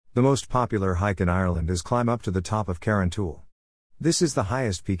The most popular hike in Ireland is climb up to the top of Carrauntoohil. This is the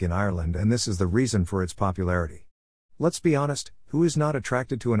highest peak in Ireland and this is the reason for its popularity. Let's be honest, who is not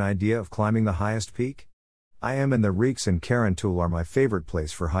attracted to an idea of climbing the highest peak? I am, and the Reeks and Carrauntoohil are my favorite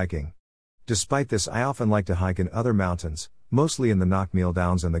place for hiking. Despite this, I often like to hike in other mountains, mostly in the Knockmeal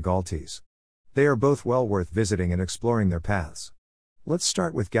Downs and the Galtees. They are both well worth visiting and exploring their paths. Let's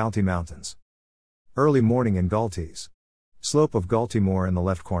start with Galtee Mountains. Early morning in Galtees. Slope of Galtymore in the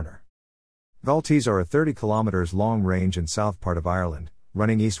left corner. Galtees are a 30 km long range in south part of Ireland,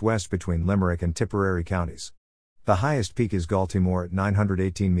 running east-west between Limerick and Tipperary counties. The highest peak is Galtymore at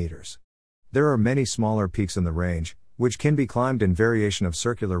 918 meters. There are many smaller peaks in the range, which can be climbed in variation of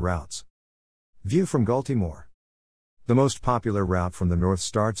circular routes. View from Galtymore. The most popular route from the north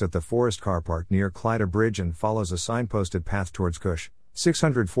starts at the Forest Car Park near Clyde Bridge and follows a signposted path towards Cush,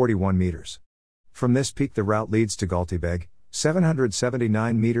 641 meters. From this peak the route leads to Galtybeg,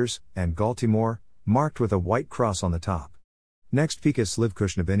 779 meters, and Galtymore, marked with a white cross on the top. Next peak is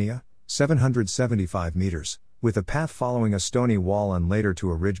Slivcushnabinia, 775 meters, with a path following a stony wall and later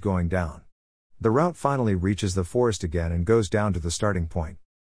to a ridge going down. The route finally reaches the forest again and goes down to the starting point.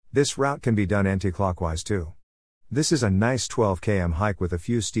 This route can be done anti-clockwise too. This is a nice 12 km hike with a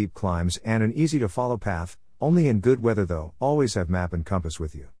few steep climbs and an easy to follow path, only in good weather though, always have map and compass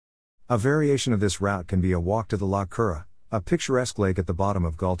with you. A variation of this route can be a walk to the Lough Curragh, a picturesque lake at the bottom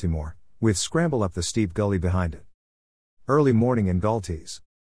of Galtymore, with scramble up the steep gully behind it. Early morning in Galtees.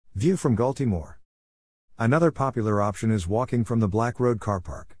 View from Galtymore. Another popular option is walking from the Black Road Car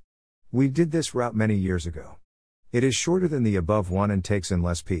Park. We did this route many years ago. It is shorter than the above one and takes in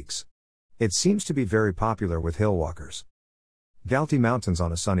less peaks. It seems to be very popular with hill walkers. Galtee Mountains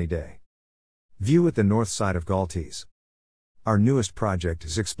on a sunny day. View at the north side of Galtees. Our newest project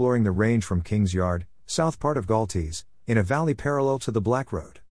is exploring the range from King's Yard, south part of Galtees, in a valley parallel to the Black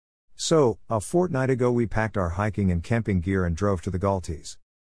Road. So, a fortnight ago we packed our hiking and camping gear and drove to the Galtees.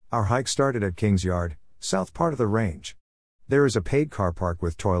 Our hike started at King's Yard, south part of the range. There is a paid car park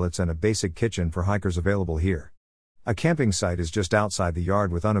with toilets and a basic kitchen for hikers available here. A camping site is just outside the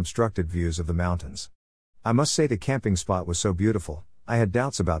yard with unobstructed views of the mountains. I must say the camping spot was so beautiful, I had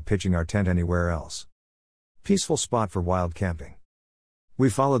doubts about pitching our tent anywhere else. Peaceful spot for wild camping. We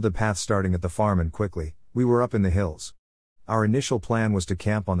followed the path starting at the farm and quickly, we were up in the hills. Our initial plan was to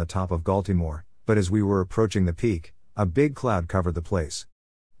camp on the top of Galtymore, but as we were approaching the peak, a big cloud covered the place.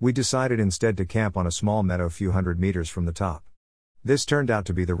 We decided instead to camp on a small meadow few hundred meters from the top. This turned out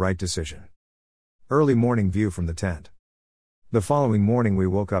to be the right decision. Early morning view from the tent. The following morning we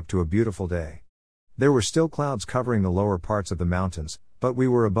woke up to a beautiful day. There were still clouds covering the lower parts of the mountains, but we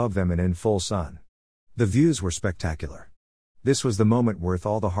were above them and in full sun. The views were spectacular. This was the moment worth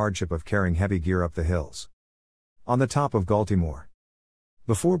all the hardship of carrying heavy gear up the hills. On the top of Galtymore.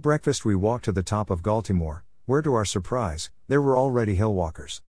 Before breakfast we walked to the top of Galtymore, where to our surprise, there were already hill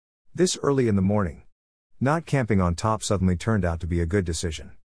walkers. This early in the morning. Not camping on top suddenly turned out to be a good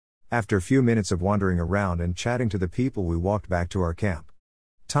decision. After a few minutes of wandering around and chatting to the people we walked back to our camp.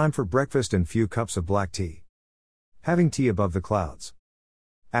 Time for breakfast and few cups of black tea. Having tea above the clouds.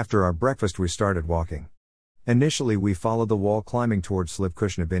 After our breakfast we started walking. Initially we followed the wall climbing towards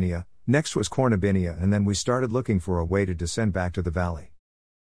Slivcushnabinia, next was Cornabinia and then we started looking for a way to descend back to the valley.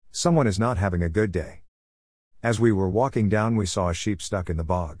 Someone is not having a good day. As we were walking down we saw a sheep stuck in the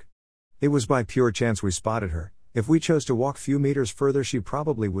bog. It was by pure chance we spotted her. If we chose to walk few meters further she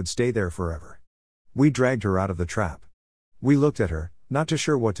probably would stay there forever. We dragged her out of the trap. We looked at her, not too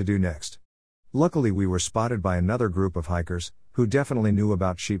sure what to do next. Luckily we were spotted by another group of hikers, who definitely knew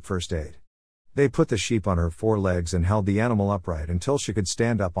about sheep first aid. They put the sheep on her 4 legs and held the animal upright until she could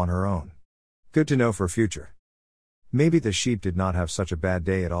stand up on her own. Good to know for future. Maybe the sheep did not have such a bad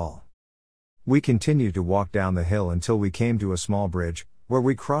day at all. We continued to walk down the hill until we came to a small bridge, where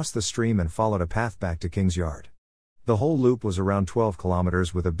we crossed the stream and followed a path back to King's Yard. The whole loop was around 12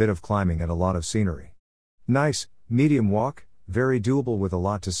 kilometers with a bit of climbing and a lot of scenery. Nice, medium walk, very doable with a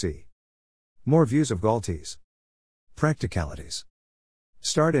lot to see. More views of Galtees. Practicalities.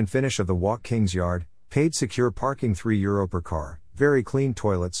 Start and finish of the walk King's Yard, paid secure parking €3 per car, very clean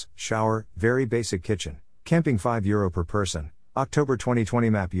toilets, shower, very basic kitchen, camping €5 per person, October 2020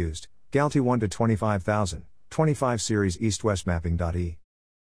 map used, Galtee 1 to 25,000, 25 series east-west mapping.e.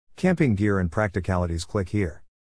 Camping gear and practicalities click here.